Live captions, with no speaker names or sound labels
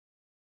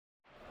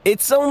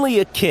It's only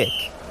a kick,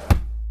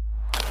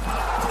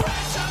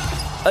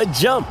 a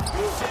jump,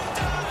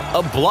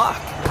 a block.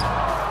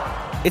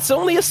 It's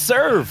only a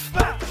serve.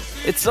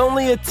 It's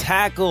only a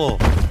tackle,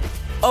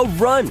 a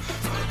run.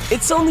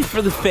 It's only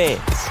for the fans.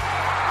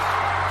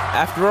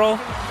 After all,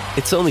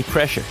 it's only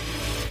pressure.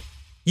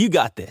 You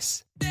got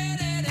this.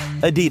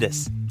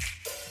 Adidas.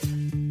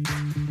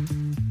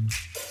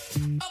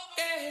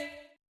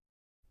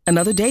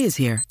 Another day is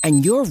here,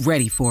 and you're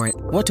ready for it.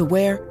 What to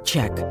wear?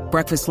 Check.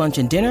 Breakfast, lunch,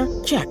 and dinner?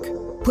 Check.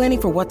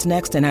 Planning for what's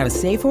next and how to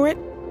save for it?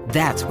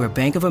 That's where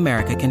Bank of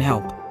America can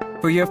help.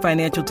 For your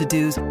financial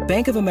to-dos,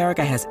 Bank of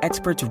America has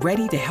experts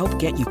ready to help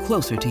get you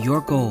closer to your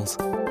goals.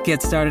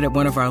 Get started at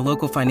one of our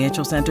local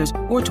financial centers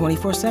or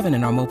 24/7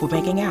 in our mobile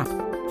banking app.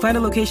 Find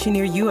a location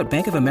near you at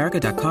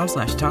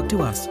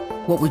bankofamerica.com/talktous.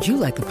 What would you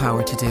like the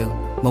power to do?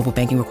 Mobile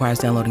banking requires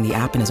downloading the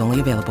app and is only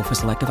available for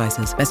select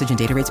devices. Message and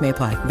data rates may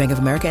apply. Bank of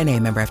America N.A.,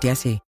 member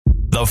FDIC.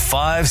 The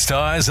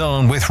 5-Star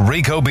Zone with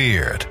Rico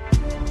Beard.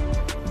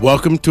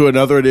 Welcome to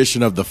another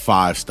edition of the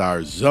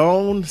 5-Star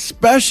Zone,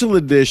 special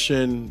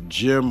edition,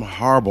 Jim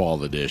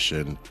Harbaugh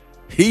edition.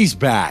 He's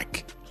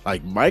back,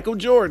 like Michael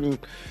Jordan.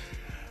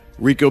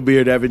 Rico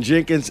Beard, Evan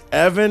Jenkins.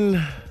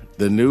 Evan,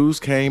 the news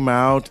came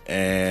out,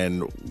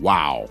 and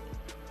wow.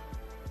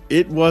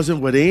 It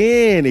wasn't what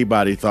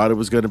anybody thought it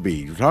was going to be.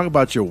 You're talking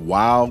about your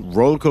wild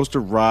roller coaster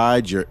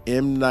ride, your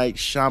M. Night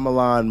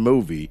Shyamalan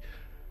movie.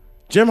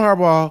 Jim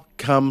Harbaugh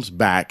comes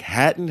back,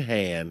 hat in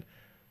hand,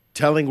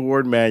 telling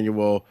Ward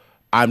Manuel,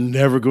 I'm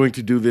never going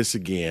to do this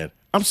again.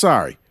 I'm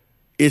sorry.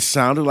 It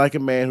sounded like a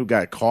man who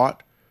got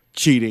caught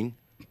cheating,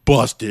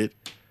 busted,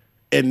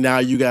 and now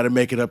you got to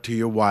make it up to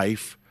your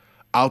wife.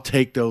 I'll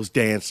take those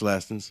dance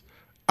lessons.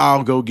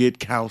 I'll go get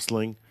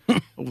counseling.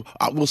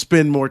 We'll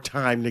spend more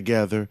time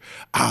together.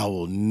 I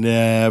will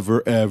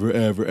never, ever,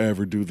 ever,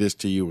 ever do this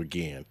to you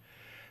again.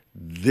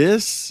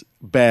 This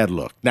bad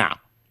look.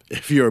 Now,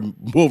 if you're a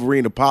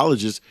Wolverine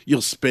apologist,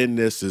 you'll spin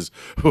this as,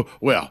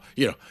 well,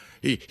 you know,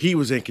 he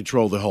was in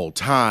control the whole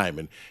time,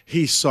 and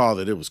he saw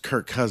that it was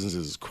Kirk Cousins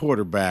as his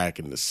quarterback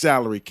and the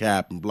salary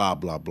cap and blah,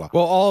 blah, blah.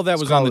 Well, all of that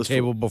was on the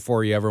table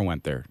before he ever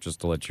went there, just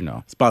to let you know.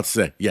 I was about to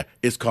say, yeah,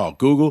 it's called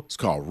Google. It's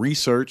called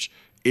research.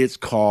 It's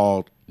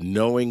called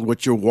knowing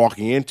what you're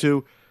walking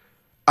into.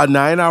 A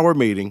 9-hour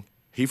meeting.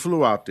 He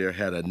flew out there,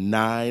 had a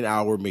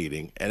 9-hour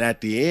meeting, and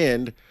at the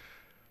end,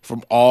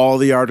 from all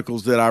the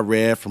articles that I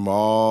read, from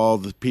all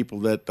the people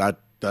that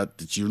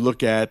you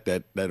look at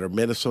that are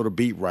Minnesota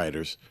beat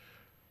writers,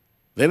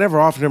 they never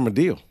offered him a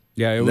deal.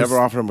 Yeah, never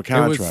offered him a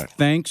contract. It was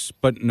thanks,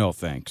 but no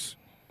thanks.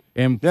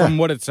 And from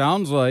what it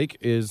sounds like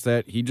is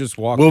that he just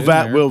walked we'll in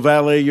there. We'll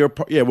valet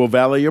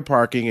your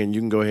parking, and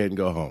you can go ahead and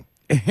go home.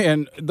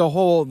 And the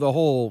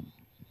whole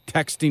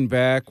texting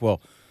back,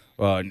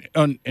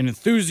 an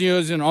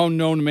enthusiasm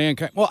unknown to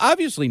mankind. Well,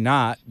 obviously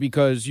not,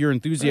 because your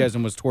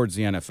enthusiasm was towards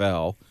the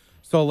NFL.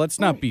 So let's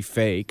not be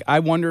fake. I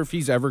wonder if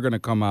he's ever going to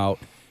come out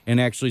and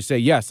actually say,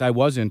 yes, I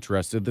was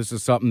interested. This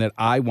is something that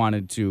I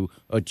wanted to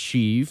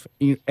achieve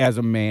as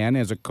a man,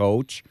 as a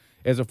coach,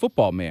 as a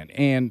football man.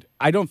 And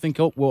I don't think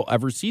we'll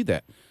ever see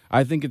that.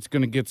 I think it's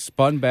going to get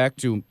spun back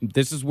to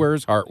this is where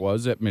his heart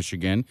was at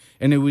Michigan,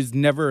 and it was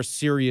never a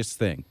serious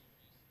thing.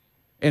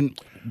 And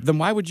then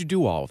why would you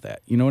do all of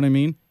that? You know what I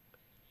mean?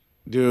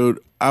 Dude,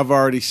 I've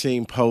already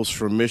seen posts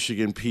from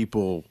Michigan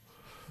people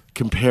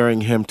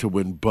comparing him to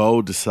when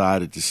Bo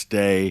decided to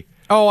stay.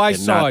 Oh, I and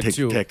saw not it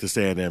too. The Texas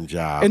A&M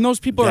job. And those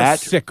people are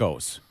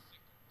sickos,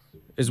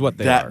 is what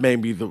they are. That may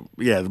be the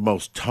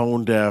most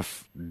tone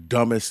deaf,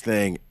 dumbest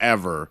thing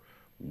ever.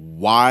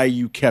 Why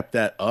you kept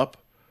that up,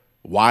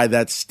 why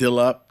that's still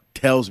up,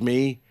 tells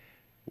me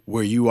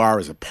where you are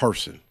as a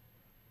person.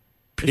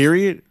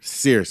 Period.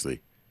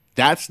 Seriously.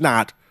 That's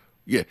not,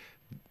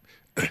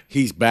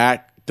 he's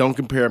back. Don't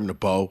compare him to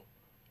Bo.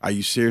 Are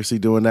you seriously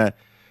doing that?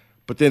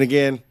 But then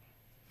again,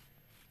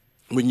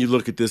 when you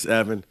look at this,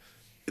 Evan,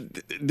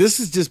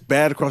 this is just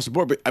bad across the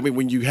board. But I mean,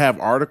 when you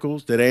have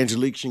articles that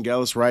Angelique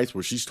Shingelis writes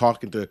where she's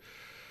talking to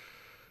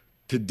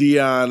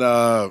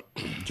Deion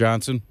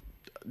Johnson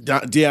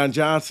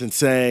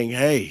saying,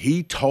 hey,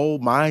 he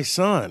told my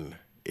son,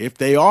 if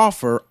they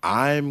offer,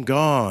 I'm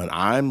gone.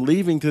 I'm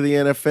leaving to the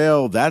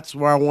NFL. That's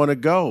where I want to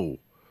go.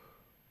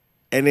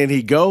 And then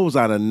he goes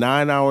on a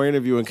 9-hour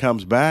interview and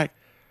comes back.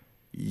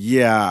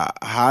 Yeah,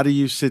 how do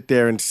you sit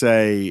there and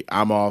say,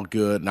 I'm all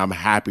good and I'm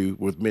happy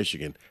with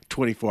Michigan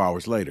 24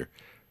 hours later?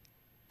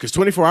 Because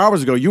 24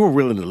 hours ago, you were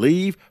willing to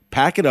leave,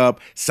 pack it up.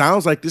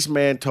 Sounds like this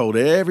man told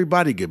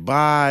everybody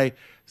goodbye,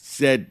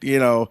 said,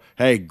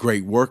 hey,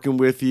 great working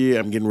with you.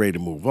 I'm getting ready to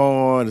move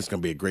on. It's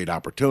going to be a great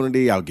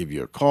opportunity. I'll give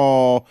you a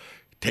call,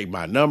 take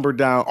my number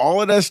down.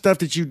 All of that stuff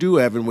that you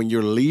do, Evan, when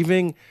you're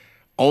leaving,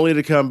 only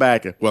to come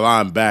back and, well,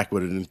 I'm back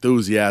with an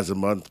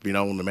enthusiasm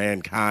unknown to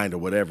mankind or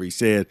whatever he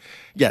said.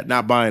 Yeah,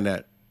 not buying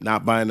that.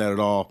 Not buying that at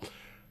all.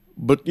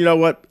 But you know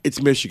what?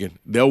 It's Michigan.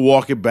 They'll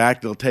walk it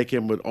back. They'll take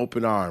him with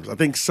open arms. I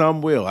think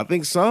some will. I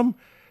think some,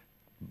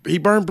 he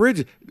burned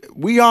bridges.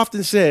 We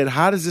often said,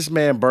 how does this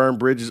man burn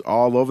bridges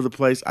all over the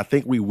place? I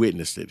think we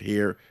witnessed it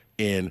here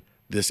in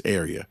this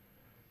area.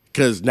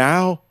 Because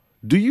now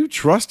Do you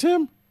trust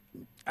him?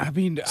 I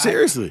mean,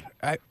 seriously,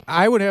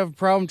 I would have a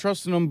problem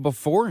trusting him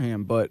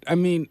beforehand, but I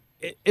mean,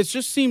 it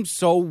just seems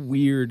so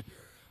weird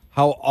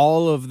how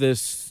all of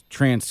this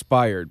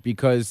transpired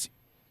because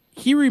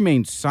he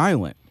remained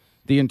silent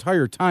the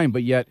entire time,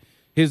 but yet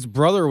his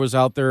brother was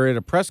out there at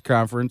a press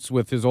conference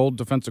with his old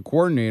defensive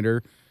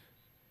coordinator,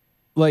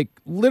 like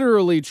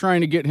literally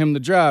trying to get him the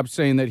job,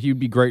 saying that he'd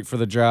be great for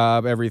the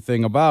job,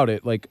 everything about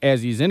it. Like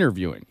as he's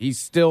interviewing, he's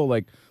still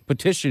like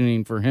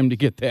petitioning for him to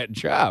get that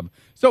job.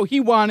 So he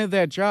wanted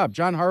that job.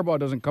 John Harbaugh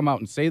doesn't come out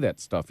and say that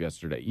stuff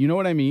yesterday. You know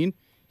what I mean?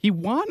 He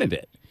wanted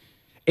it.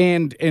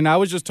 And I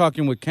was just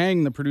talking with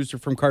Kang, the producer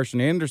from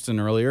Carson Anderson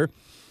earlier,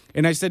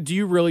 and I said, do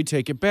you really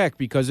take it back?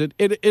 Because it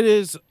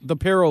is, the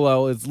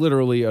parallel is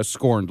literally a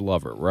scorned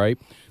lover, right?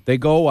 They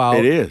go out,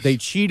 it is. They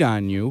cheat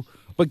on you,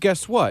 but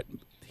guess what?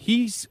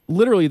 He's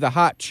literally the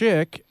hot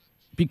chick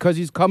because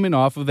he's coming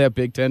off of that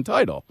Big Ten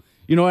title.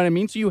 You know what I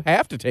mean? So you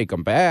have to take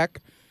him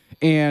back.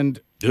 And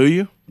do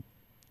you?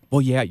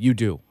 Well, yeah, you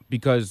do.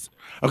 Because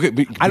I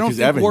don't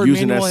think Ward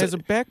Manuel has a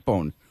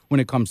backbone when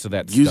it comes to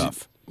that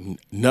stuff.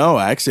 No,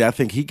 actually, I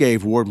think he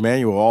gave Ward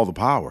Manuel all the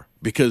power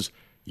because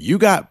you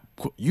got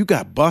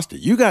busted.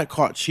 You got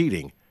caught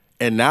cheating,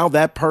 and now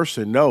that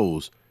person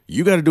knows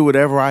you got to do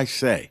whatever I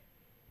say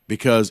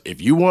because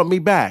if you want me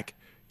back,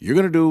 you're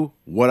going to do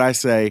what I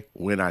say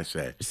when I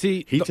say.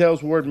 See, he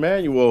tells Ward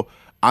Manuel,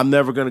 I'm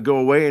never going to go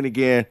away. And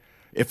again,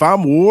 if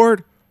I'm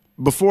Ward,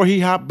 before he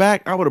hopped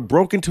back, I would have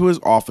broke into his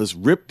office,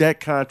 ripped that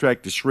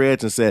contract to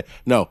shreds, and said,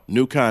 no,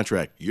 new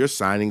contract. You're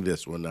signing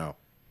this one now.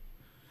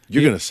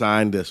 You're going to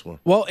sign this one.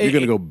 Well, you're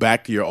going to go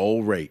back to your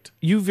old rate.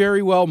 You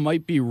very well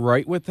might be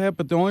right with that,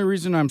 but the only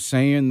reason I'm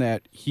saying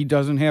that he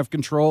doesn't have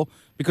control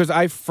because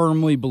I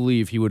firmly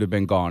believe he would have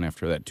been gone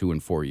after that 2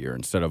 and 4 year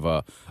instead of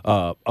a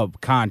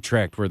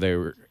contract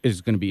where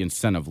is going to be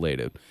incentive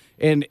laden.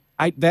 And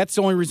that's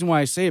the only reason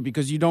why I say it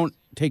because you don't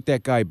take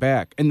that guy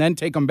back and then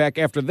take him back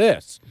after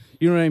this.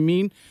 You know what I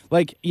mean?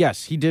 Like,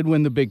 yes, he did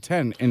win the Big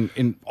Ten,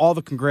 and all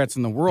the congrats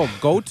in the world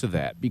go to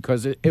that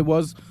because it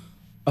was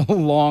a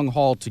long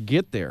haul to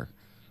get there.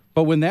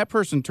 But when that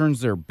person turns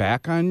their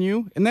back on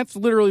you, and that's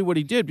literally what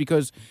he did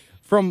because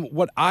from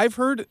what I've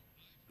heard,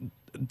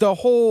 the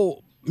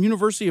whole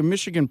University of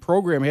Michigan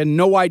program had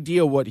no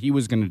idea what he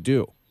was going to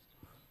do.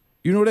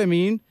 You know what I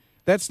mean?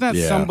 That's not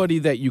somebody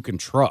that you can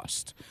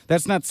trust.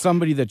 That's not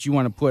somebody that you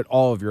want to put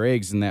all of your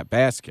eggs in that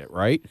basket,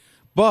 right?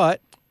 But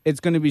it's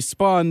going to be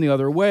spun the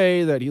other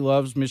way that he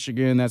loves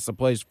Michigan, that's the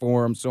place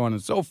for him, so on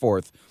and so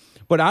forth.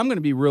 But I'm going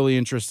to be really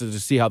interested to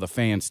see how the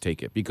fans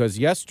take it because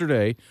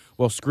yesterday,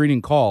 while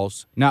screening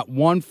calls, not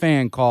one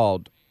fan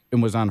called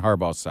and was on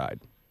Harbaugh's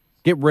side.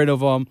 Get rid of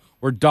him.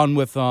 We're done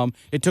with him.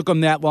 It took him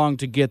that long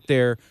to get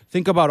there.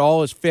 Think about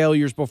all his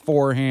failures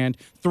beforehand.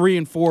 3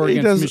 and 4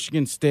 against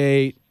Michigan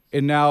State,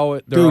 and now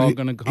they're all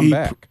going to come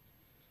back.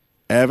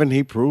 Evan,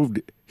 he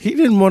proved he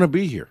didn't want to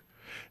be here.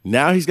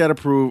 Now he's got to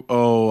prove,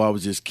 I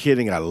was just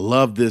kidding. I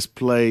love this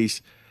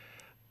place.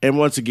 And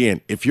once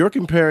again, if you're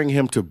comparing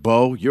him to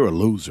Bo, you're a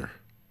loser.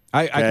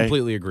 I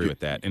completely agree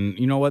with that. And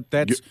you know what?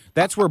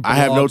 That's where I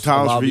have no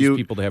tolerance allow for these you.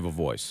 people to have a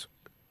voice.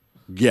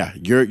 Yeah,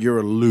 you're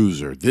a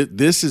loser.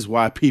 This is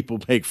why people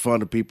make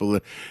fun of people,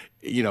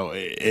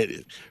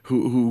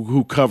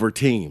 who cover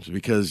teams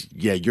because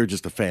you're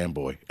just a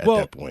fanboy at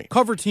that point.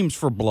 Cover teams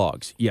for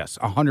blogs, yes,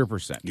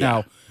 100%. Yeah.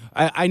 Now,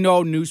 I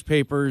know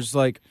newspapers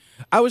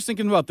I was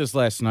thinking about this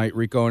last night,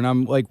 Rico, and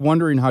I'm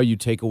wondering how you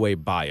take away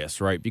bias,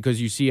 right?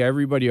 Because you see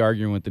everybody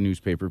arguing with the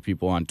newspaper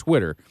people on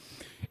Twitter.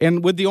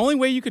 And the only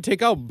way you could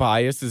take out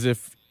bias is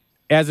if,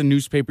 as a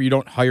newspaper, you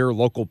don't hire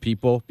local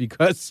people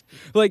because,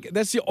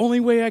 that's the only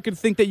way I could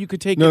think that you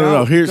could take it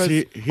out.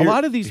 No. A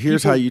lot of these people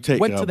how you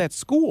take went to that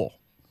school.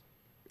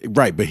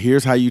 Right, but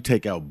here's how you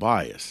take out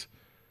bias.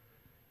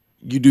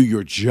 You do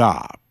your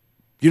job.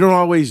 You don't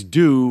always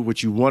do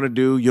what you want to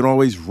do. You don't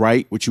always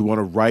write what you want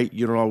to write.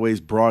 You don't always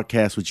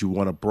broadcast what you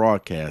want to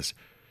broadcast.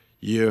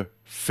 You're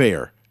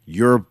fair.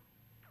 You're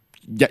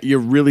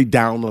really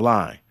down the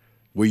line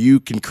where you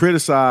can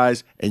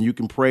criticize and you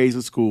can praise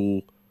a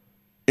school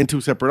in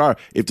 2 separate hours.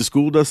 If the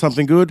school does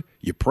something good,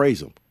 you praise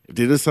them. If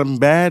they do something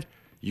bad,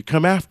 you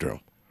come after them.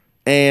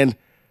 And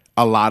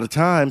a lot of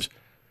times,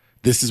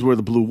 this is where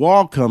the blue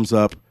wall comes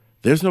up.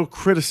 There's no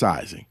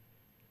criticizing.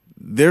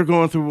 They're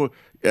going through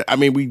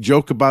we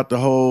joke about the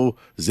whole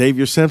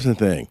Xavier Simpson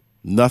thing.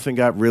 Nothing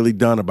got really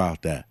done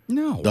about that.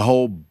 No. The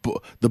whole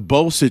the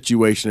Bo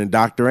situation and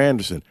Dr.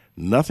 Anderson,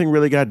 nothing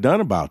really got done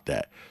about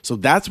that. So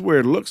that's where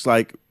it looks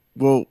like,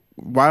 well,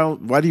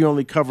 why do you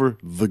only cover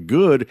the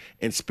good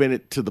and spin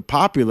it to the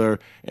popular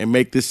and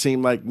make this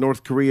seem like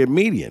North Korea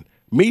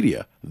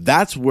media?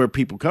 That's where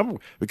people come from.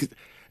 Because,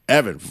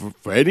 Evan,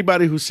 for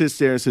anybody who sits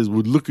there and says,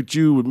 well, look at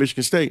you with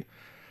Michigan State,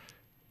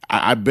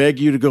 I beg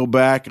you to go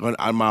back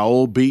on my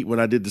old beat when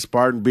I did the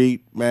Spartan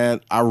beat. Man,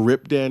 I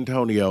ripped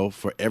D'Antonio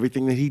for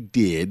everything that he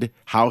did,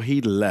 how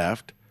he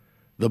left,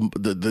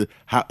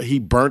 how he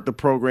burnt the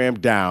program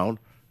down.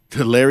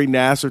 The Larry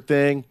Nassar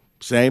thing,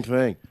 same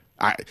thing.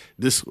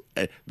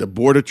 The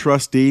board of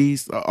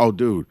trustees. Oh,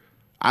 dude,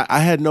 I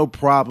had no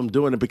problem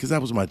doing it because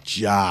that was my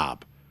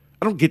job.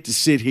 I don't get to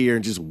sit here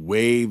and just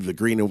wave the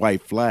green and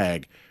white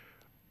flag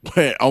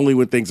only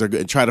when things are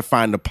good and try to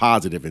find the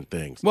positive in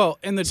things. Well,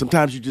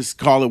 sometimes you just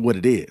call it what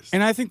it is.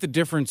 And I think the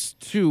difference,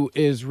 too,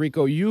 is,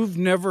 Rico, you've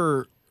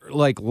never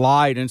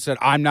lied and said,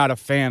 I'm not a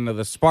fan of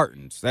the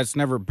Spartans. That's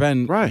never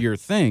been your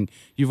thing.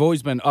 You've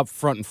always been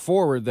upfront and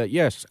forward that,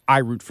 yes, I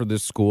root for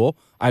this school.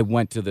 I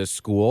went to this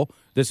school.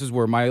 This is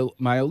where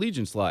my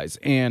allegiance lies.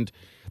 And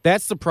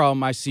that's the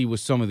problem I see with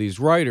some of these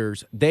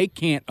writers. They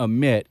can't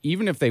admit,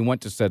 even if they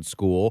went to said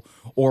school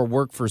or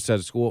work for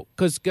said school,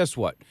 because guess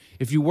what?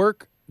 If you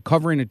work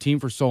covering a team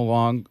for so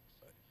long,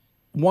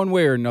 one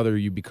way or another,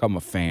 you become a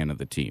fan of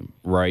the team,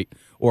 right?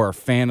 Or a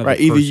fan of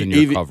the person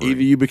you're covering.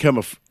 Either you become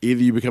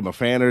a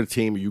fan of the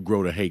team, or you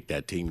grow to hate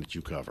that team that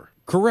you cover.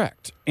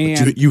 Correct.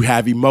 And but you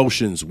have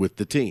emotions with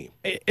the team.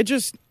 It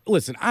just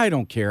listen. I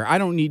don't care. I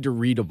don't need to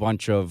read a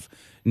bunch of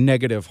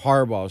negative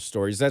Harbaugh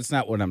stories. That's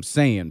not what I'm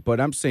saying.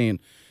 But I'm saying,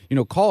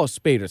 call a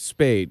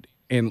spade,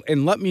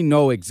 and let me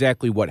know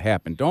exactly what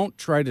happened. Don't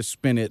try to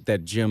spin it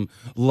that Jim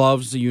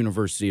loves the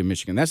University of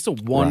Michigan. That's the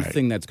one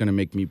thing that's going to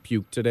make me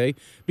puke today.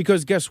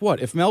 Because guess what?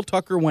 If Mel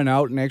Tucker went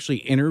out and actually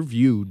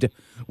interviewed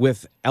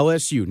with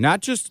LSU, not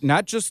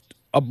just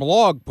a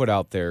blog put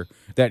out there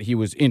that he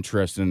was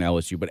interested in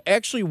LSU, but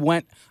actually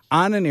went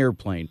on an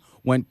airplane,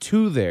 went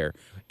to there,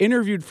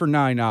 interviewed for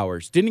 9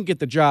 hours, didn't get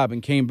the job,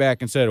 and came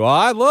back and said, well,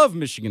 I love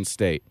Michigan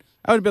State.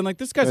 I would have been like,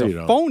 this guy's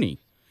a phony.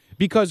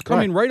 Because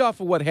coming right off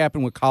of what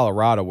happened with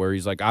Colorado, where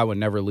he's like, I would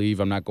never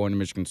leave. I'm not going to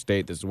Michigan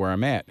State. This is where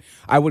I'm at.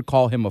 I would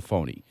call him a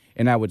phony,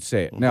 and I would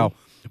say it. Mm-hmm. Now,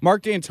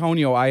 Mark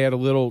D'Antonio, I had a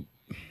little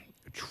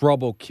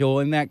trouble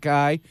killing that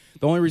guy.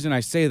 The only reason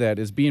I say that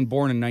is being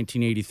born in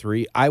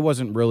 1983, I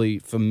wasn't really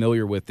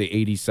familiar with the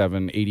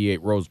 87,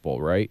 88 Rose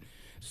Bowl, right?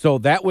 So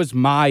that was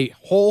my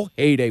whole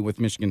heyday with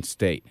Michigan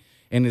State.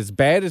 And as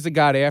bad as it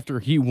got after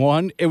he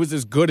won, it was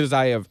as good as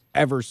I have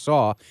ever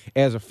saw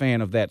as a fan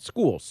of that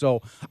school.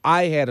 So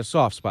I had a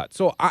soft spot.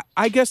 So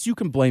I guess you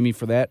can blame me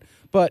for that,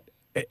 but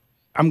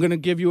I'm going to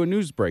give you a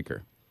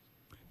newsbreaker.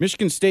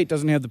 Michigan State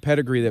doesn't have the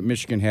pedigree that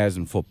Michigan has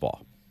in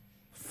football.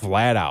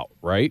 Flat out,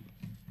 right?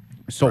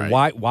 So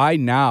why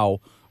now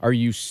are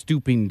you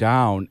stooping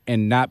down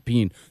and not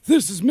being,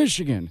 this is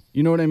Michigan?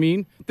 You know what I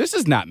mean? This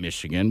is not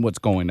Michigan, what's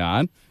going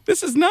on.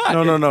 This is not.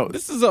 No.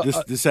 This is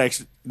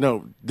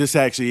this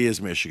actually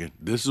is Michigan.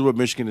 This is what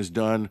Michigan has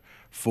done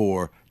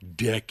for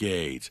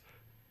decades.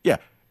 Yeah,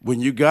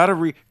 when you got to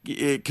read,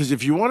 because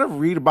if you want to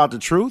read about the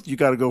truth, you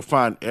got to go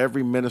find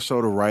every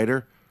Minnesota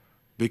writer,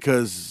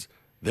 because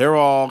they're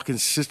all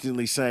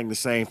consistently saying the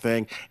same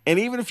thing. And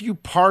even if you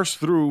parse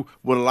through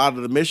what a lot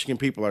of the Michigan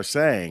people are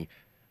saying,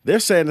 they're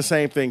saying the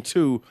same thing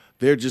too.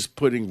 They're just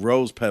putting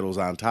rose petals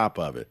on top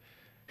of it.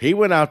 He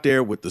went out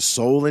there with the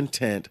sole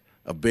intent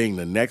of being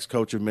the next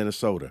coach of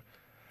Minnesota.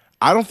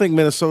 I don't think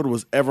Minnesota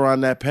was ever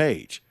on that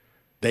page.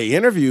 They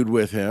interviewed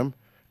with him,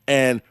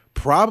 and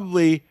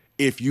probably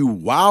if you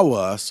wow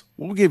us,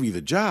 we'll give you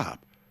the job.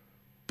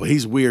 But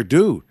he's a weird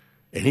dude,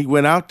 and he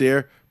went out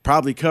there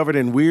probably covered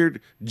in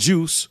weird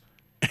juice,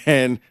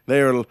 and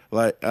they were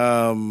like,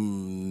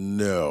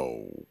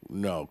 no,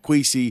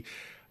 Queasy,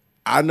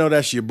 I know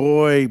that's your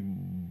boy,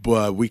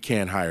 but we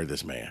can't hire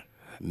this man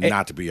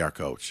not to be our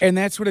coach. And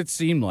that's what it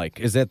seemed like,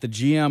 is that the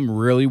GM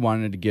really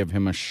wanted to give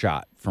him a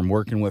shot from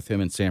working with him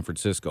in San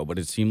Francisco. But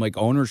it seemed like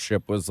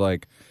ownership was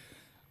like,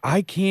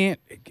 I can't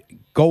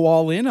go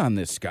all in on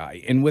this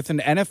guy. And with an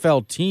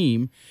NFL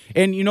team,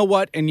 and you know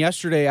what? And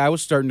yesterday I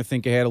was starting to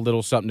think it had a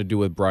little something to do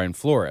with Brian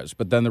Flores.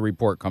 But then the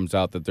report comes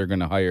out that they're going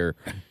to hire,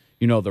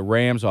 the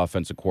Rams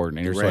offensive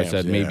coordinator. So I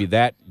said maybe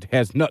that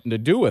has nothing to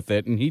do with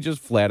it. And he just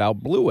flat out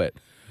blew it.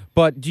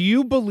 But do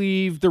you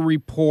believe the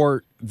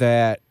report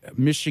that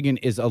Michigan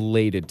is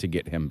elated to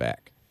get him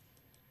back?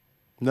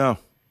 No.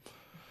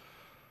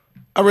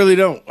 I really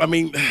don't. I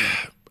mean,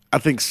 I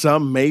think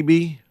some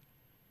maybe.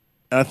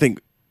 And I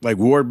think, like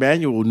Ward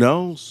Manuel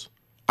knows,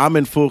 I'm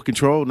in full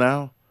control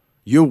now.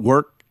 You'll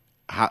work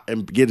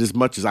and get as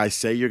much as I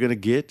say you're going to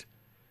get.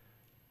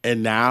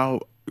 And now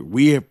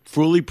we have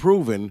fully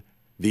proven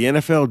the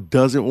NFL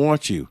doesn't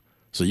want you.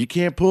 So you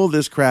can't pull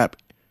this crap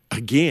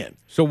again.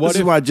 So what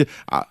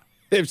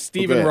if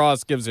Stephen Okay.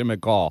 Ross gives him a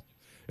call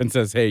and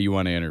says, hey, you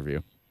want to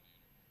interview?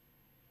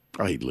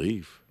 Oh, he'd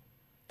leave.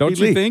 Don't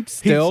you think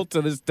still to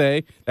this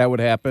day that would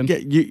happen?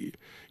 Yeah,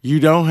 you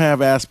don't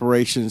have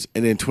aspirations,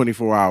 and in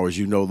 24 hours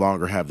you no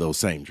longer have those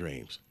same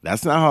dreams.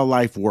 That's not how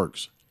life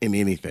works in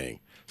anything.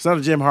 It's not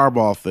a Jim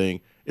Harbaugh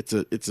thing. It's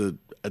a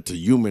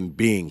human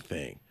being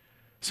thing.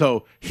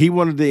 So he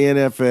wanted the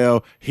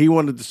NFL. He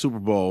wanted the Super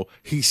Bowl.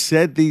 He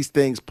said these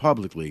things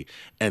publicly,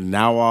 and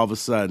now all of a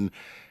sudden,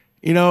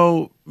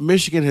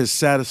 Michigan has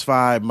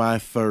satisfied my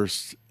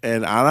thirst,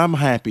 and I'm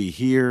happy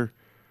here.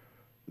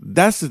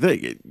 That's the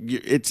thing.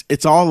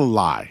 It's all a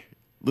lie.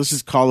 Let's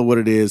just call it what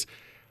it is.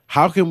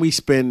 How can we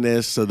spin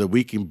this so that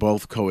we can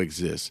both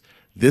coexist?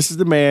 This is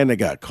the man that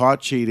got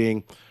caught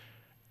cheating.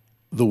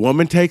 The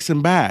woman takes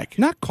him back.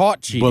 Not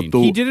caught cheating.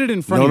 He did it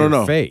in front of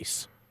your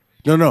face.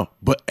 No,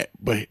 but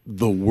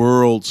the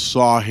world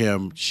saw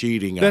him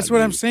cheating. That's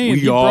what I'm saying. We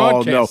He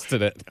all know.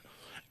 broadcasted it.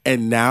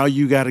 And now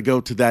you got to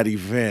go to that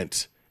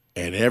event,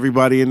 and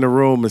everybody in the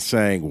room is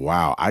saying,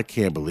 "Wow, I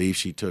can't believe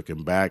she took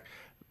him back.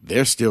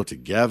 They're still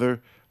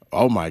together.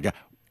 Oh my God!"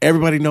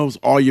 Everybody knows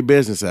all your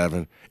business,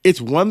 Evan. It's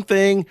one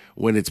thing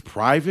when it's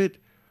private,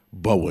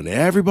 but when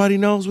everybody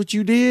knows what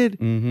you did,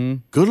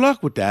 good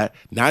luck with that.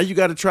 Now you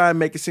got to try and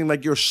make it seem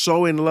like you're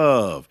so in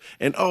love.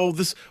 And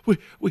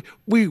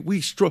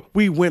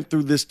we went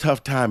through this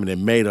tough time and it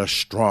made us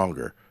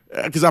stronger.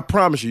 Because I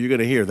promise you, you're going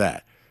to hear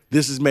that.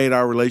 This has made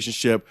our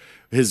relationship,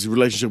 his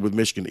relationship with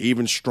Michigan,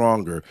 even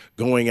stronger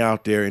going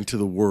out there into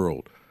the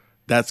world.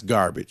 That's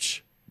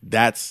garbage.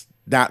 That's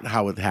not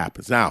how it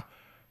happens. Now,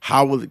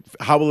 how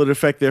will it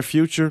affect their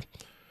future?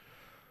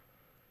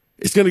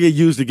 It's going to get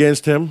used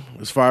against him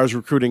as far as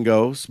recruiting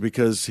goes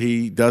because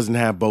he doesn't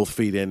have both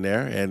feet in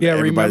there, and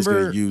everybody's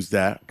going to use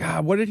that.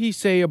 God, what did he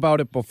say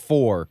about it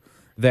before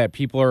that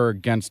people are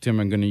against him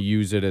and going to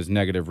use it as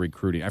negative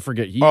recruiting? I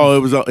forget. It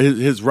was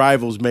his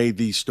rivals made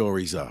these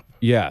stories up.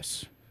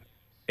 Yes.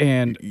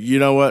 And you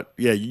know what?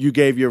 Yeah, you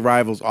gave your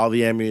rivals all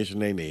the ammunition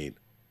they need.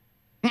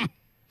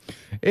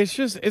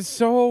 It's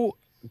so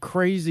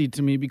crazy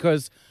to me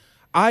because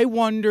I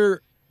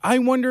wonder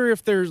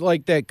if there's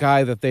like that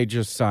guy that they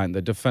just signed,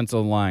 the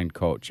defensive line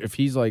coach, if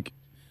he's like,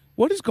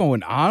 what is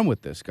going on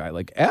with this guy?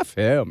 Like, F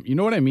him. You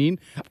know what I mean?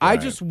 Right. I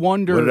just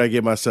wonder. What did I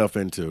get myself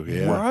into?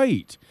 Yeah.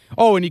 Right.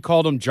 Oh, and he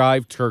called them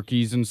jive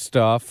turkeys and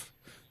stuff.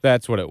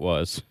 That's what it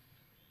was.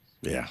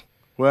 Yeah.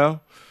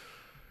 Well,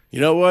 you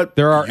know what?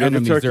 There are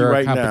enemies. There are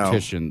right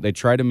competition. They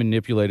try to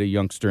manipulate a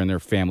youngster and their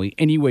family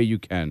any way you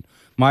can.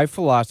 My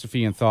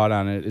philosophy and thought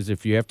on it is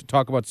if you have to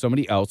talk about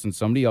somebody else and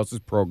somebody else's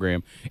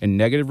program and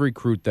negative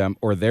recruit them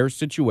or their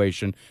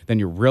situation, then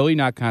you're really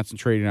not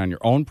concentrating on your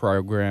own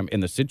program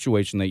and the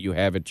situation that you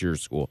have at your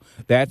school.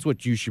 That's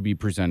what you should be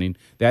presenting.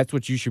 That's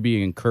what you should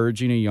be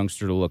encouraging a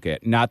youngster to look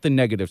at, not the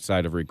negative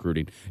side of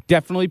recruiting.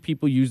 Definitely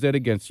people use that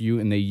against you,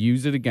 and they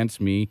use it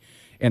against me,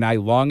 and I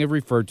long have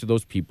referred to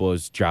those people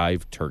as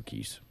jive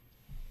turkeys.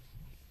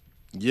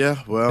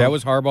 Yeah, well. That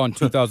was Harbaugh in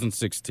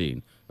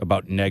 2016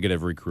 about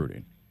negative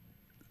recruiting.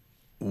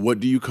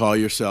 What do you call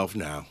yourself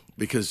now?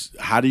 Because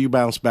how do you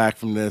bounce back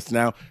from this?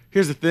 Now,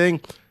 here's the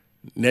thing.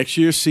 Next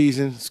year's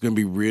season is going to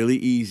be really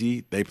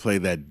easy. They play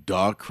that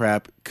dog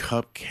crap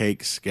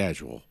cupcake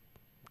schedule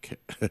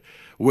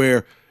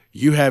where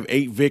you have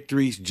 8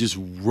 victories just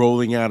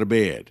rolling out of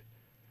bed.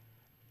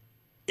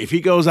 If he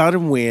goes out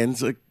and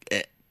wins,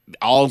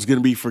 all's going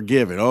to be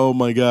forgiven. Oh,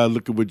 my God,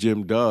 look at what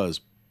Jim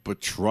does. But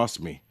trust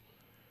me,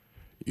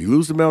 you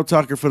lose to Mel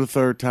Tucker for the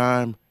 3rd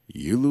time.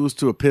 You lose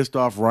to a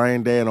pissed-off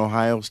Ryan Day in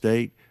Ohio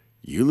State.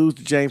 You lose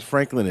to James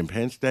Franklin in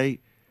Penn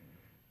State.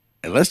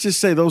 And let's just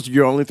say those are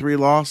your only 3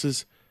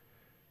 losses.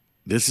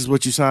 This is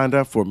what you signed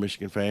up for,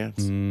 Michigan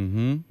fans.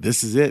 Mm-hmm.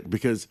 This is it,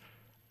 because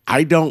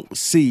I don't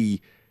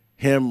see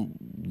him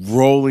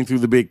rolling through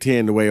the Big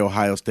Ten the way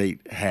Ohio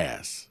State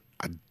has.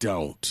 I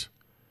don't.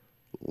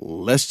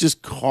 Let's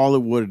just call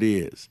it what it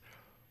is.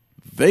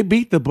 They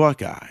beat the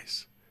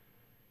Buckeyes.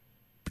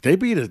 But they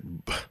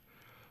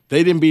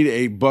didn't beat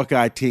a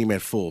Buckeye team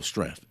at full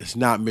strength. It's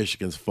not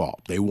Michigan's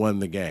fault. They won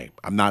the game.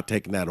 I'm not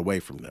taking that away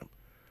from them.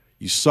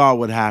 You saw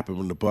what happened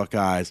when the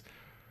Buckeyes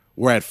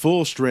were at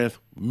full strength,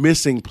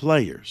 missing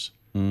players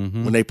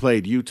when they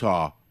played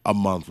Utah a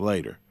month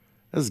later.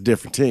 That's a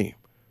different team.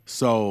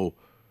 So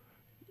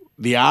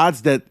the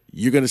odds that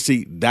you're going to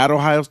see that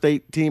Ohio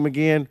State team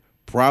again,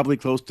 probably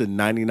close to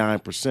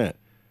 99%.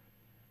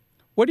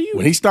 When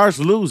he starts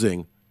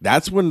losing,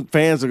 that's when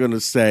fans are going to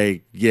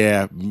say,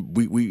 yeah,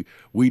 we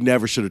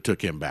never should have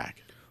took him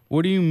back.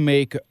 What do you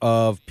make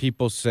of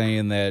people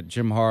saying that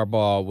Jim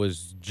Harbaugh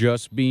was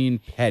just being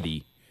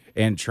petty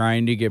and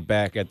trying to get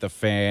back at the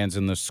fans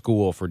and the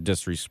school for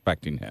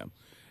disrespecting him?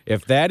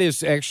 If that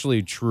is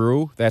actually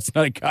true, that's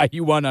not a guy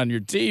you want on your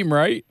team,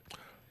 right?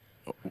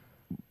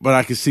 But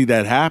I can see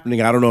that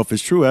happening. I don't know if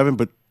it's true, Evan,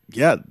 but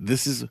yeah,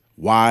 this is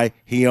why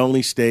he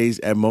only stays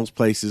at most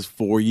places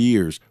 4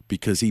 years,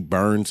 because he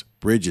burns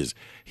bridges.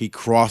 He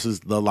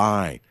crosses the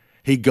line.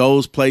 He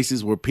goes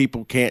places where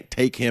people can't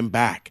take him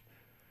back.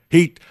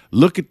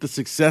 Look at the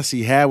success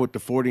he had with the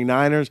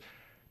 49ers,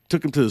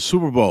 took him to the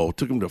Super Bowl,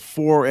 took him to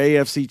 4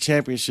 AFC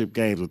championship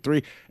games with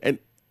 3, and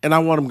I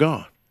want him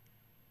gone.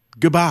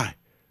 Goodbye.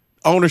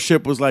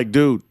 Ownership was like,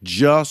 dude,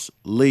 just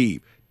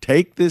leave.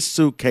 Take this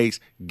suitcase,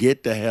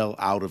 get the hell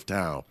out of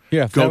town.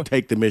 Yeah, go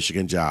take the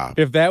Michigan job.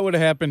 If that would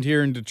have happened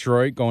here in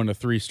Detroit, going to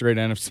 3 straight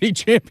NFC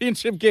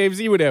championship games,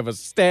 he would have a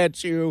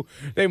statue.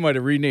 They might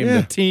have renamed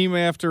the team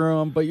after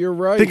him, but you're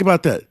right. Think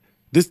about that.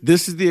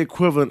 This is the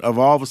equivalent of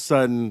all of a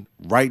sudden,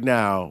 right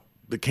now,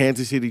 the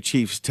Kansas City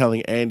Chiefs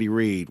telling Andy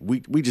Reid,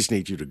 we just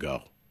need you to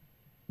go.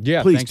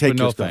 Yeah, please thanks, take but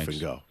your no stuff thanks.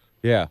 and go.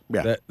 Yeah.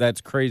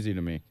 That's crazy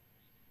to me.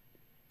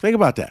 Think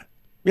about that.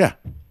 Yeah.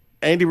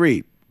 Andy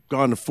Reid,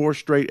 gone to 4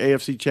 straight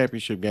AFC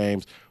championship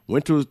games,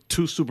 went to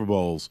 2 Super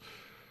Bowls.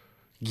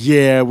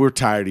 Yeah, we're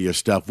tired of your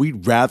stuff.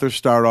 We'd rather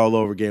start all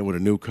over again with a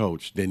new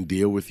coach than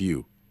deal with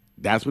you.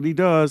 That's what he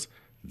does.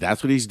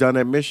 That's what he's done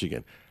at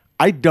Michigan.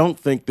 I don't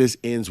think this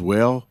ends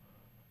well.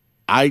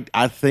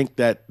 I think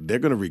that they're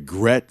going to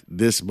regret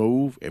this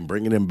move and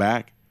bringing him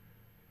back.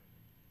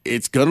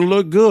 It's going to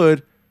look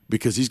good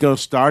because he's going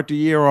to start the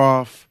year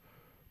off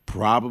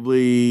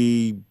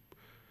probably,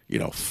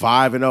 5-0,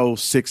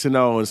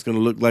 6-0, and it's going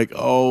to look like,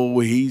 oh,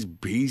 he's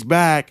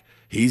back.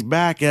 He's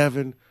back,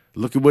 Evan.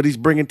 Look at what he's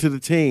bringing to the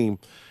team.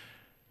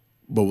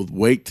 But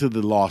wait till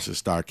the losses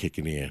start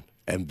kicking in,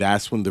 and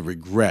that's when the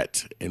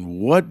regret. And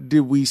what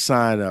did we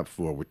sign up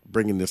for with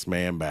bringing this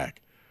man back?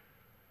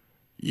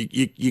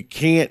 You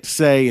can't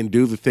say and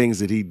do the things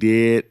that he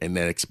did and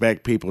then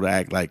expect people to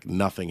act like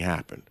nothing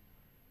happened.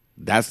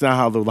 That's not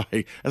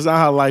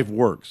how life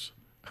works.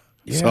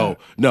 Yeah. So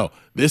no,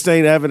 this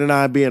ain't Evan and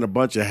I being a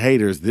bunch of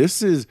haters.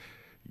 This is,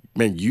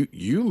 man,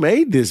 you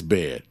made this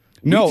bed.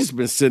 No, we've just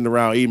been sitting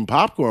around eating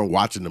popcorn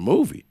watching the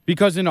movie.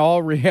 Because in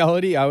all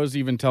reality, I was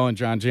even telling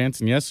John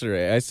Jansen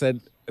yesterday, I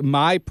said,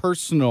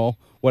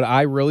 what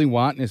I really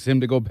want is him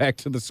to go back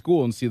to the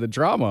school and see the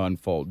drama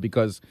unfold,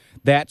 because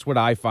that's what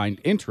I find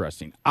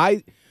interesting.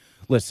 I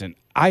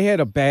had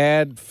a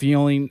bad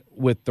feeling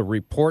with the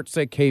reports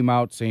that came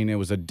out saying it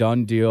was a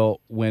done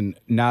deal when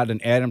not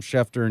an Adam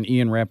Schefter and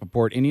Ian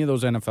Rappaport, any of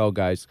those NFL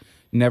guys,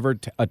 never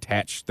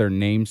attached their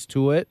names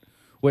to it,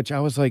 which I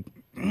was like,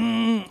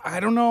 I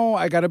don't know.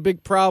 I got a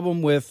big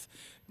problem with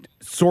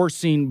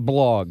sourcing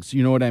blogs,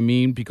 you know what I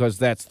mean? Because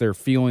that's their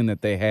feeling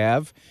that they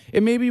have.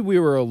 And maybe we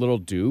were a little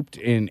duped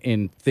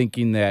in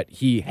thinking that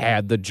he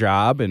had the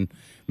job and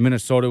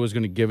Minnesota was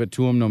going to give it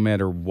to him no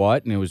matter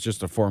what, and it was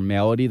just a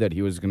formality that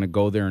he was going to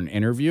go there and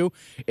interview.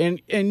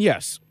 And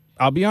yes,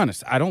 I'll be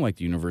honest, I don't like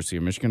the University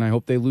of Michigan. I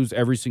hope they lose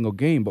every single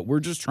game, but we're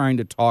just trying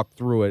to talk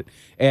through it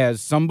as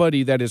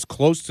somebody that is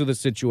close to the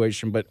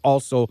situation, but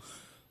also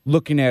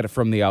looking at it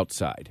from the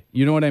outside.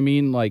 You know what I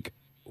mean? Like,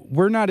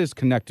 we're not as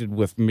connected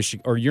with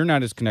Michigan, or you're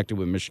not as connected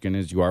with Michigan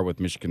as you are with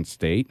Michigan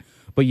State,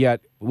 but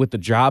yet with the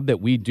job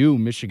that we do,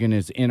 Michigan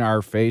is in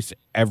our face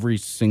every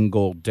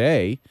single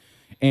day,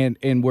 and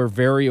we're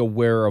very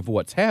aware of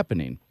what's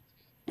happening.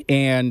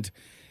 And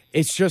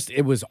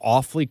it was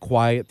awfully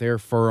quiet there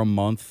for a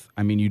month.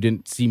 I mean, you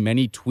didn't see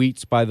many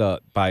tweets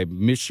by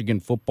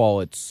Michigan football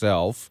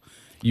itself.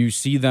 You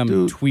see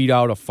them tweet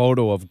out a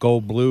photo of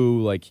Go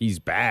Blue like he's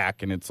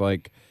back, and it's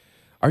like,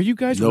 are you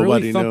guys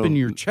really thumping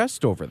your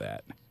chest over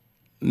that?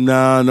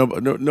 No,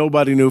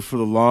 nobody knew for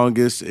the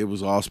longest. It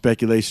was all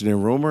speculation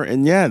and rumor.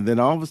 And, yeah, then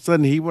all of a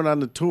sudden he went on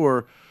the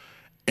tour.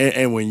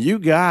 And when you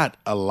got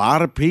a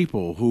lot of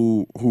people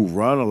who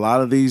run a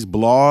lot of these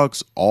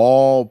blogs,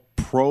 all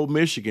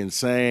pro-Michigan,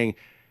 saying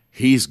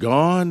he's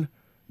gone,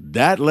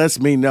 that lets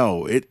me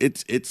know.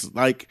 It's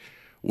like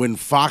when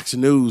Fox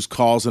News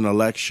calls an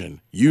election,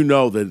 you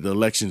know that the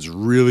election's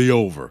really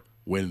over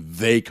when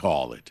they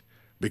call it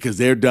because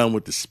they're done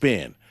with the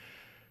spin.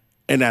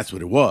 And that's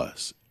what it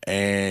was.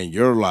 And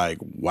you're like,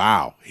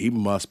 wow, he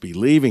must be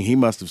leaving. He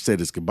must have said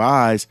his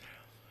goodbyes.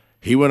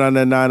 He went on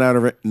that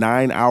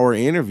 9-hour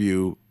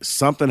interview.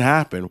 Something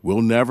happened.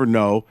 We'll never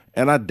know.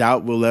 And I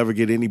doubt we'll ever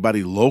get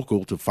anybody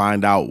local to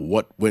find out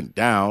what went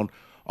down.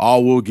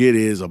 All we'll get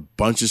is a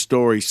bunch of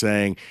stories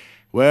saying,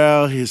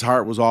 well, his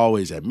heart was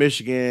always at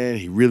Michigan.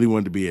 He really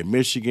wanted to be at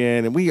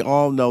Michigan. And we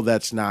all know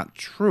that's not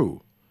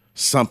true.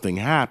 Something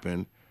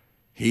happened.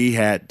 He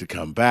had to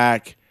come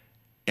back.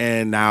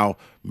 And now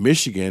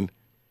Michigan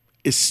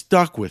is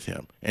stuck with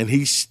him, and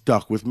he's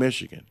stuck with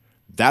Michigan.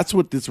 That's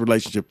what this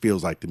relationship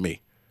feels like to me.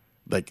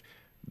 Like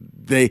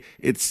I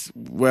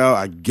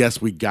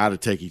guess we got to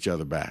take each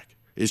other back.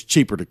 It's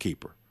cheaper to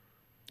keep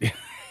her.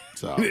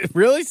 So it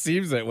really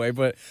seems that way,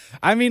 but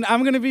I mean,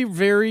 I'm going to be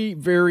very,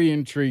 very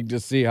intrigued to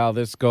see how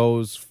this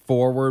goes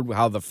forward,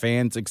 how the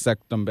fans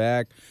accept them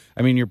back.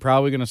 I mean, you're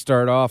probably going to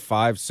start off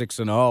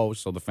 5-6-0,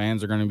 so the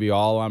fans are going to be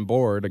all on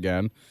board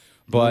again.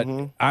 But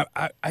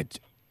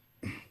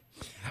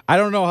I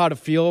don't know how to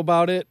feel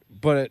about it,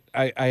 but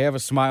I have a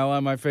smile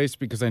on my face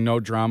because I know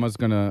drama's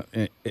going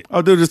to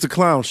Oh, dude, it's a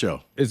clown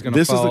show. This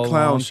is a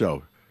clown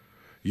show.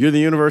 You're the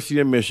University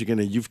of Michigan,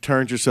 and you've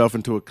turned yourself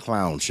into a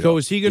clown show. So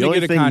is he going to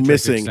get a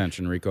contract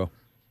extension, Rico?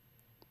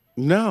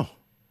 No.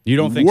 You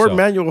don't think Ward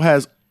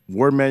so?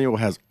 Ward Manuel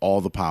has all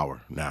the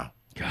power now.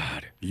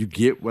 God. You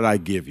get what I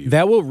give you.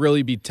 That will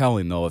really be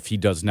telling, though, if he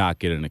does not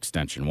get an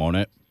extension, won't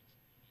it?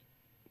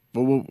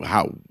 Well,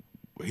 how?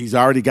 He's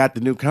already got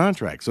the new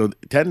contract, so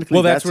technically,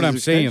 well, that's what I'm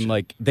extension. saying.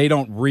 Like, they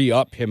don't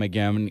re-up him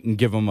again and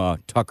give him a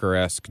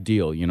Tucker-esque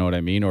deal. You know what I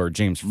mean, or a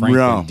James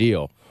Franklin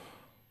deal.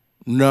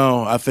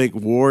 No, I think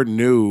Ward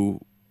knew.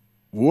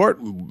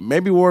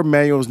 Maybe Ward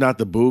Manuel's not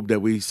the boob that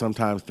we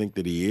sometimes think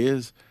that he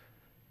is.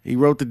 He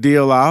wrote the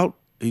deal out.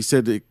 He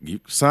said that you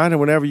sign it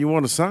whenever you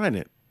want to sign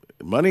it.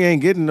 Money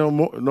ain't getting no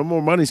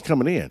more money's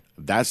coming in.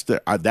 That's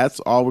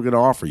all we're going to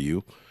offer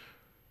you.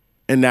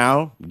 And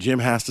now Jim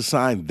has to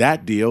sign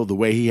that deal the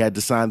way he had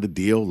to sign the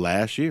deal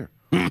last year.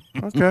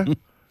 Okay.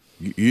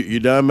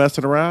 You done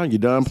messing around? You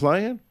done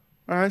playing?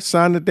 All right,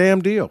 sign the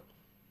damn deal.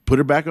 Put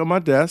it back on my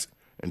desk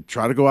and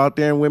try to go out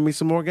there and win me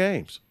some more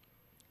games.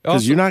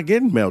 Because you're not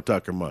getting Mel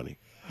Tucker money.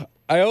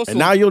 And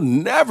now you'll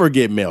never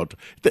get Mel.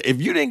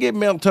 If you didn't get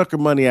Mel Tucker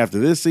money after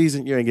this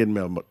season, you ain't getting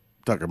Mel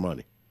Tucker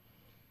money.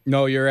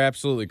 No, you're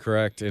absolutely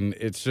correct, and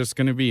it's just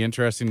going to be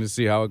interesting to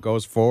see how it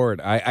goes forward.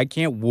 I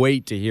can't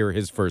wait to hear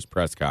his first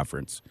press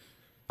conference.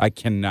 I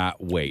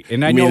cannot wait.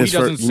 And I know he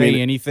doesn't say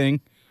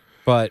anything,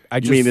 but I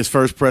just... You mean his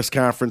first press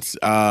conference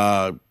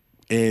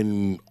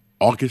in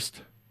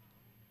August?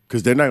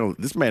 Because they're not gonna,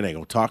 this man ain't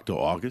going to talk till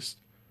August.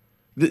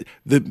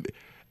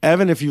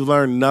 Evan, if you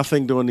learn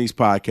nothing doing these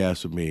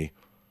podcasts with me,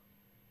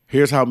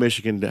 here's how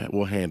Michigan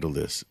will handle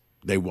this.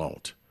 They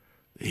won't.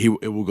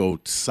 It will go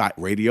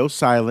radio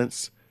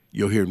silence.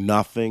 You'll hear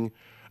nothing.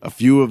 A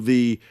few of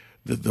the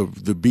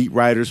beat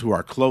writers who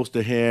are close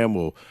to him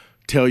will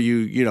tell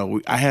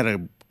you, I had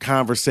a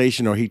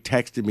conversation or he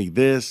texted me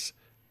this,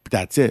 but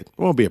that's it. It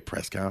won't be a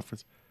press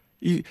conference.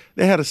 They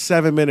had a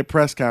 7-minute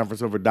press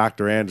conference over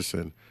Dr.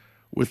 Anderson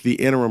with the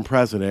interim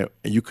president,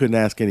 and you couldn't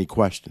ask any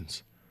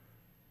questions.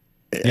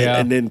 Yeah.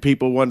 And then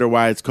people wonder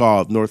why it's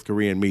called North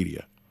Korean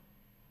media.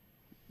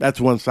 That's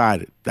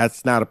one-sided.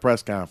 That's not a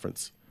press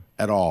conference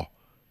at all.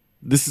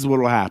 This is what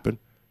will happen.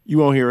 You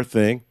won't hear a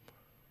thing.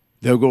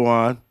 They'll go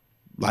on,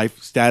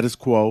 life status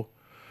quo.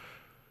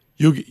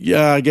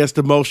 I guess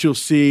the most you'll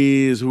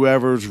see is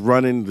whoever's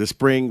running the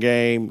spring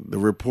game, the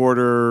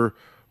reporter,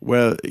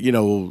 will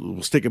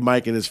stick a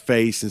mic in his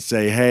face and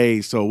say,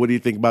 hey, so what do you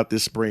think about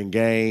this spring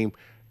game?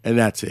 And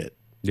that's it.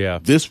 Yeah.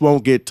 This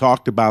won't get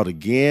talked about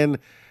again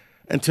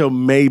until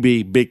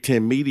maybe Big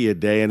Ten Media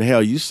Day. And,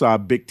 hell, you saw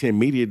Big Ten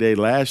Media Day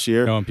last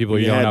year. And people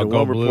yelling out,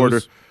 go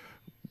Blues.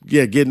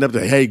 Getting up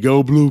there, hey,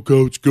 go blue,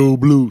 coach, go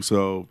blue.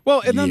 So,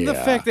 then the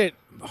fact that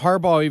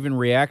Harbaugh even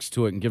reacts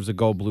to it and gives a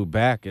go blue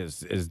back is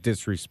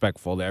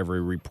disrespectful to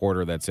every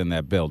reporter that's in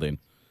that building.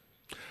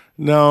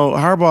 No,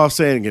 Harbaugh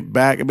saying it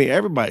back. I mean,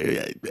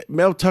 everybody.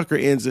 Mel Tucker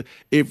ends.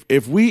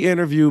 If we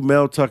interview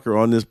Mel Tucker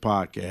on this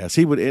podcast,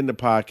 he would end the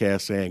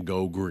podcast saying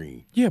 "Go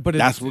Green." Yeah, but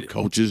that's what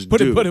coaches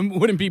do. But it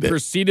wouldn't be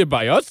preceded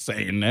by us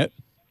saying that.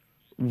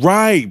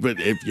 Right, but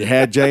if you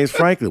had James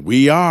Franklin,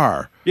 we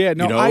are. Yeah,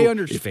 no, I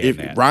understand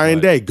that. Ryan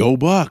Day, go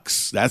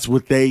Bucks. That's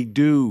what they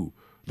do.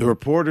 The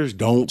reporters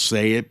don't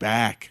say it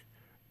back.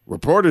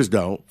 Reporters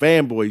don't.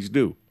 Fanboys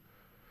do.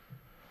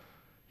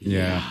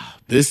 Yeah.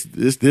 This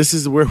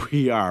is where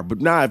we are.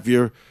 But now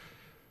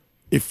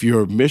if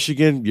you're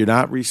Michigan, you're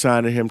not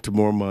re-signing him to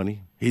more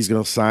money. He's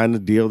going to sign the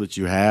deal that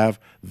you have.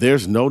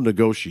 There's no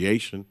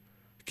negotiation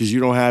because you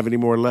don't have any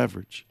more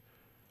leverage.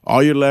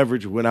 All your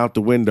leverage went out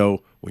the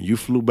window when you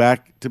flew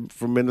back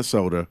from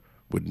Minnesota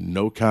with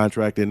no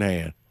contract in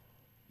hand.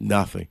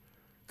 Nothing.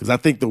 Because I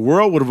think the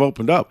world would have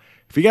opened up.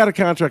 If he got a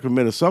contract with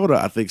Minnesota,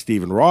 I think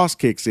Stephen Ross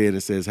kicks in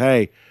and says,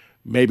 hey,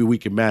 maybe we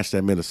can match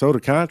that Minnesota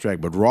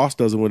contract. But Ross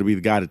doesn't want to be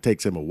the guy that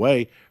takes him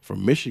away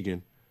from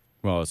Michigan.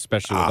 Well,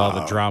 especially with all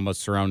the drama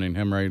surrounding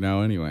him right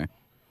now anyway.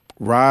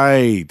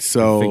 Right.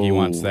 So I think he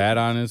wants that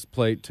on his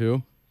plate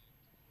too.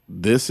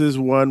 This is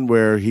one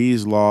where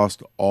he's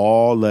lost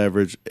all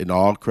leverage and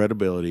all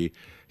credibility.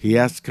 He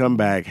has to come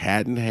back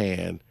hat in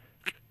hand,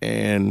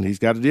 and he's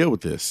got to deal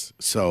with this.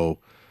 So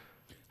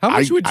how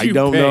much would you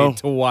pay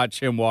to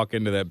watch him walk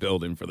into that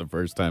building for the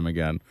first time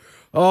again?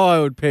 Oh,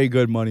 I would pay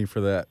good money for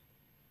that.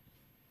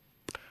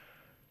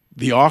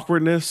 The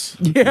awkwardness?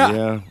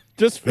 Yeah.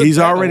 He's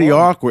already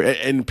awkward.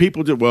 And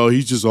people do, well,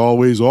 he's just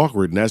always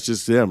awkward, and that's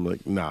just him.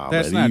 Like, nah,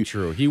 that's not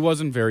true. He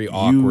wasn't very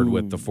awkward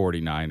with the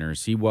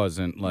 49ers. He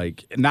wasn't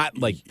not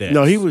like this.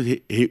 No, he was.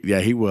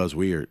 He was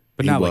weird.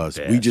 But he not was.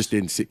 like this. We just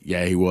didn't see.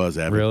 Yeah, he was.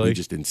 Evan. Really? We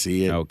just didn't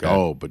see it. Okay.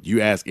 Oh, but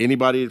you ask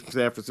anybody in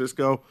San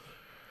Francisco,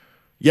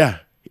 yeah,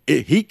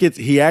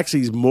 he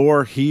actually is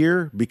more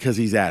here because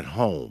he's at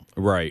home,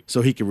 right?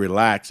 So he can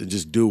relax and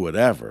just do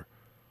whatever.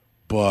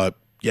 But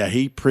yeah,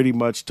 he pretty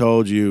much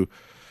told you,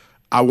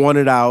 I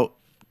wanted out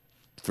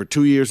for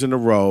 2 years in a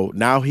row.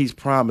 Now he's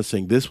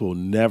promising this will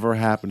never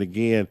happen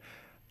again.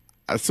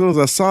 As soon as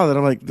I saw that,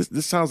 I'm like,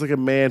 this sounds like a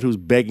man who's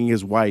begging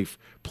his wife,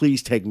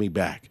 please take me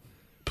back.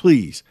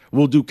 Please,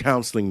 we'll do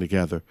counseling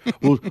together.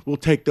 We'll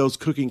take those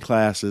cooking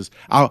classes.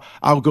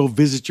 I'll go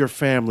visit your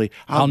family.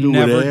 I'll do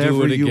never whatever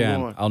do it you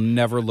again. want. I'll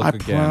never look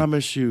again. I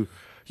promise you.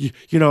 You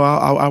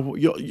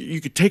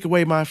could take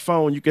away my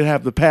phone. You could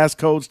have the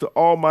passcodes to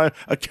all my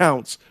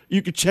accounts.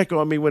 You could check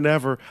on me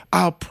whenever.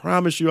 I'll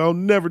promise you I'll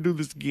never do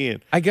this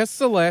again. I guess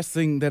the last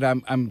thing that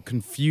I'm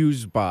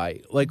confused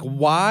by,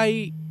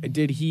 why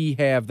did he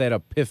have that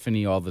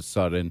epiphany all of a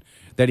sudden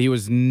that he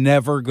was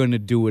never going to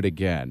do it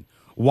again?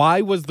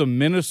 Why was the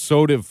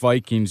Minnesota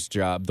Vikings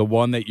job the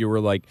one that you were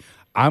like,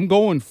 I'm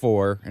going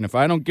for, and if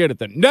I don't get it,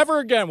 then never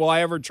again will I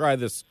ever try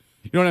this?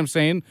 You know what I'm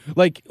saying?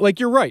 Like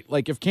you're right.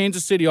 Like if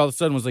Kansas City all of a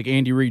sudden was like,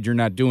 Andy Reid, you're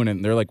not doing it,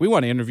 and they're like, we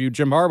want to interview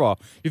Jim Harbaugh.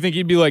 You think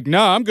he'd be like,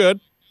 no, I'm good.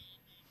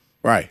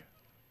 Right.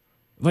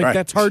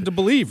 That's hard to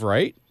believe,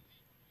 right?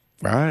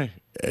 Right.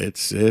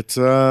 It's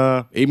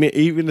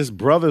even his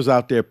brothers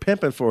out there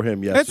pimping for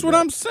him yesterday. That's what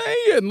I'm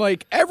saying.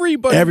 Like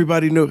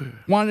everybody knew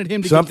wanted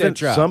him to get that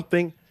job.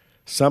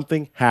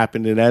 Something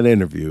happened in that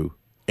interview,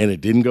 and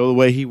it didn't go the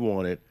way he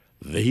wanted.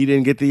 He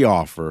didn't get the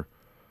offer.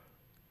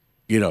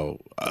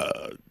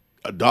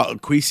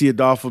 Kwesi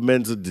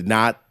Adolfo-Mensa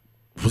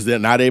was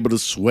not able to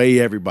sway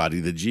everybody,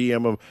 the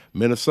GM of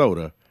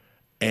Minnesota.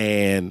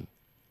 And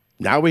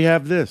now we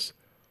have this.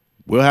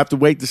 We'll have to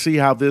wait to see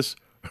how this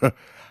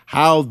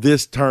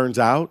turns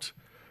out.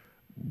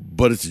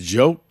 But it's a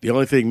joke. The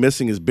only thing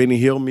missing is Benny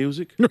Hill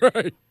music.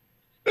 Right.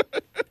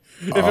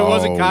 If it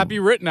wasn't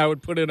copywritten, I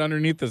would put it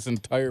underneath this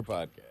entire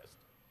podcast.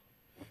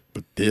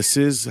 But this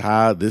is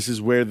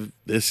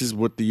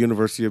what the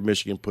University of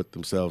Michigan put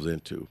themselves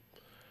into.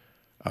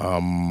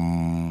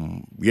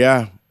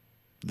 Yeah,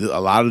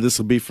 a lot of this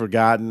will be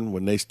forgotten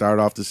when they start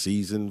off the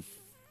season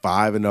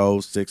 5-0,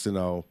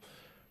 6-0,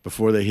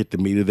 before they hit the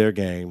meat of their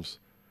games.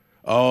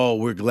 Oh,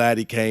 we're glad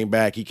he came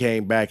back. He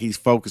came back. He's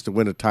focused to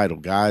win a title.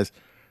 Guys,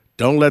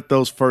 don't let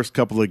those first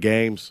couple of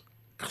games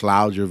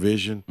cloud your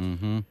vision.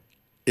 Mm-hmm.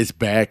 It's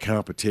bad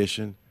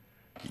competition.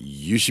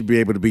 You should be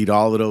able to beat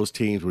all of those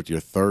teams with your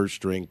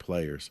third-string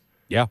players.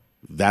 Yeah.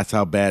 That's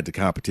how bad the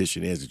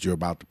competition is that you're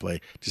about to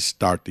play to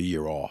start the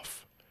year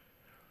off.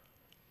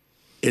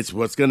 It's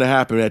what's going to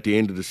happen at the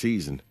end of the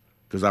season.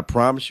 Because I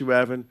promise you,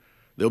 Evan,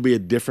 there'll be a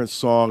different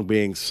song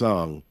being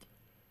sung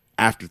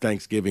after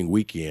Thanksgiving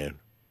weekend,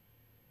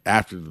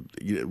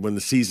 when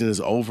the season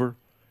is over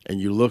and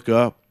you look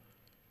up,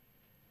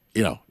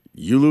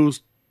 you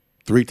lose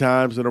 3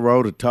 times in a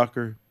row to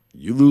Tucker.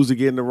 You lose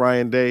again to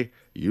Ryan Day.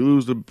 You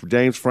lose to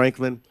James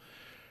Franklin.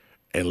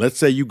 And let's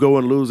say you go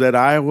and lose at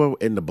Iowa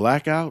in the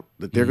blackout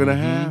that they're going to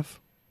have,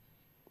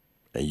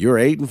 and you're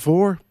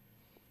 8-4.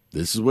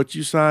 This is what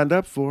you signed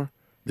up for.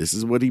 This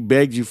is what he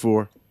begged you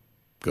for.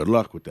 Good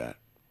luck with that.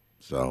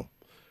 So,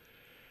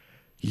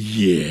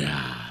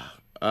 yeah.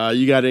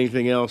 You got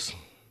anything else?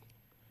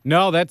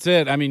 No, that's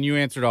it. I mean, you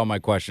answered all my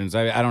questions.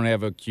 I don't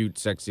have a cute,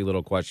 sexy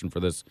little question for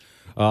this.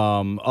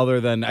 Other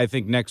than I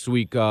think next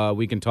week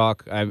we can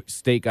talk.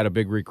 State got a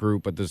big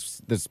recruit, but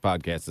this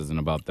podcast isn't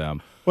about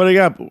them. Well, they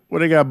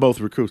got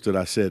both recruits that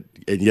I said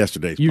in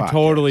yesterday's podcast. You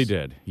totally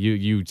did.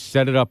 You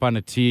set it up on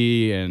a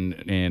tee,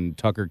 and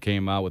Tucker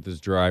came out with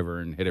his driver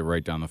and hit it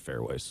right down the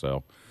fairway.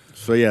 So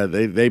yeah,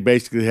 they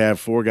basically have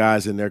 4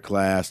 guys in their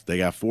class. They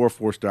got 4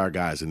 4-star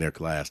guys in their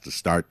class to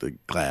start the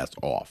class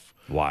off.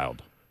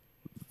 Wild.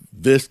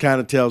 This kind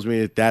of tells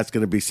me that that's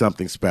going to be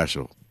something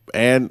special.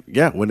 And,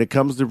 yeah, when it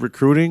comes to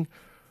recruiting,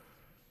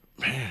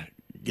 man,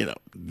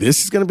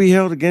 this is going to be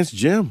held against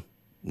Jim.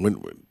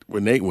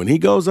 When he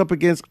goes up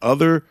against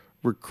other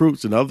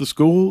recruits in other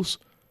schools,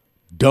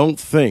 don't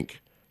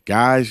think,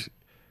 guys,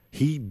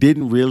 he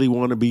didn't really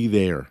want to be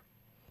there.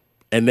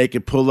 And they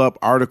could pull up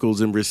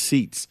articles and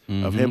receipts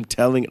of him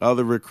telling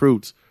other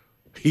recruits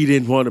he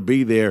didn't want to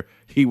be there.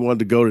 He wanted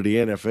to go to the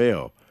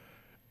NFL.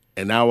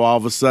 And now all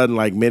of a sudden,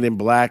 like Men in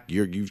Black,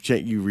 you've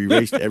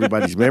erased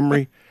everybody's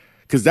memory.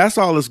 Because that's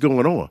all that's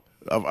going on.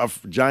 A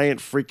giant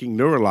freaking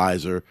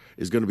neuralizer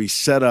is going to be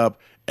set up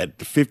at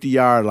the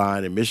 50-yard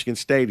line in Michigan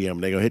Stadium.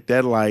 They're going to hit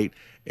that light,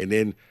 and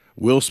then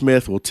Will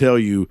Smith will tell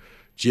you,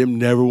 Jim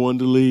never wanted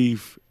to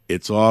leave.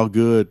 It's all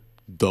good.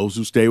 Those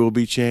who stay will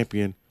be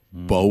champion.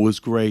 Bo is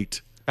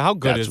great. How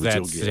good is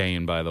that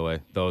saying, by the way,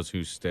 those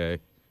who stay?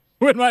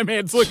 When my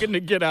man's looking to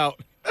get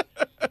out.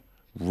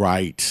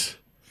 Right.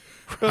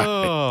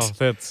 Oh,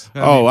 that's...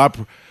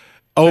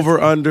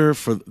 Over-under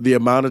for the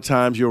amount of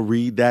times you'll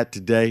read that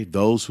today,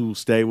 those who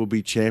stay will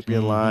be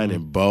champion line,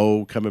 and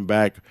Bo coming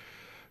back.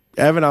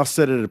 Evan, I'll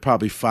set it at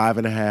probably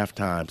 5.5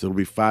 times. It'll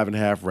be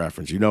 5.5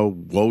 reference.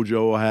 Wojo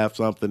will have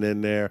something in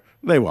there.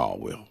 They all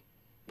will.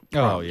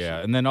 Oh, yeah.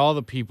 And then all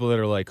the people that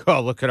are like,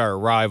 oh, look at our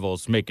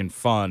rivals making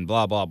fun,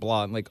 blah, blah,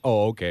 blah. I'm like,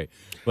 oh, okay.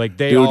 Like,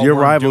 they all your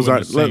rivals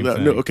aren't doing the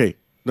same thing. Okay.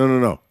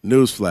 No.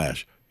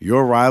 Newsflash.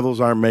 Your rivals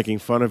aren't making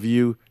fun of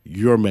you.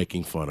 You're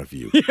making fun of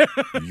you.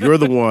 You're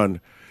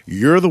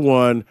the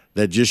one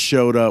that just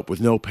showed up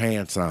with no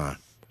pants on.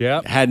 Yeah.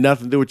 It had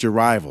nothing to do with your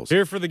rivals.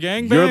 Here for the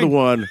gangbang. You're the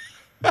one.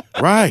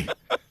 Right.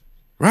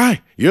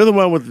 You're the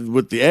one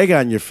with the egg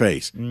on your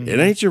face. It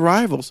ain't your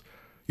rivals.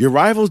 Your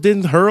rivals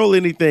didn't hurl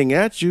anything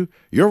at you.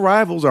 Your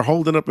rivals are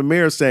holding up a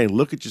mirror saying,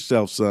 look at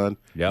yourself, son.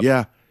 Yep.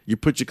 Yeah. You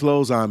put your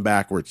clothes on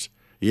backwards.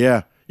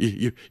 Yeah.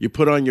 You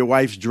put on your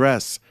wife's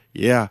dress.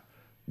 Yeah.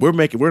 We're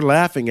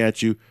laughing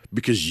at you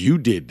because you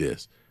did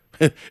this.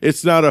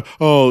 It's not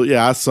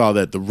I saw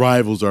that. The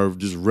rivals are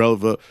just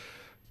relevant.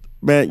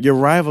 Man, your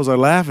rivals are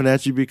laughing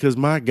at you because,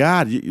 my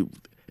God,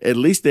 at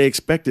least they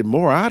expected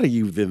more out of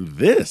you than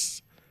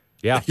this.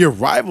 Yeah. Your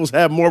rivals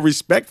have more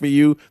respect for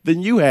you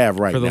than you have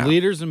right now. For the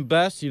leaders and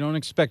best, you don't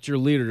expect your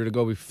leader to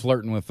go be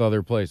flirting with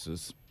other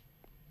places.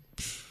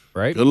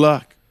 Right? Good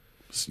luck.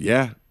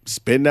 Yeah.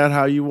 Spin that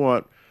how you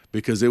want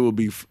because it will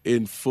be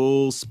in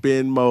full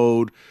spin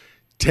mode.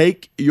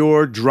 Take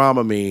your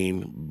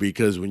Dramamine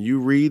because when you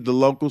read the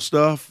local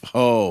stuff,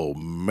 oh,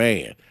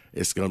 man,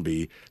 it's going to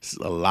be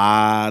a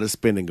lot of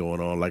spinning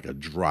going on like a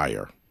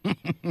dryer. I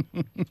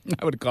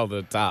would call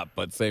it a top,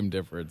 but same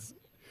difference.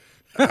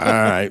 All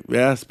right.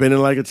 Yeah, spinning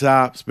like a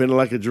top, spinning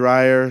like a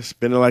dryer,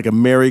 spinning like a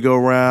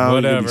merry-go-round.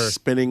 Whatever.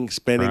 Spinning.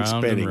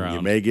 Round.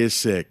 You may get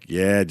sick.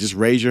 Yeah, just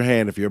raise your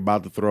hand if you're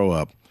about to throw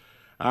up.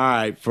 All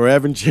right. For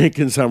Evan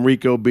Jenkins, I'm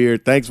Rico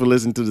Beard. Thanks for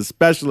listening to the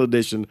special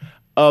edition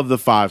of the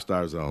 5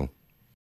 Star Zone.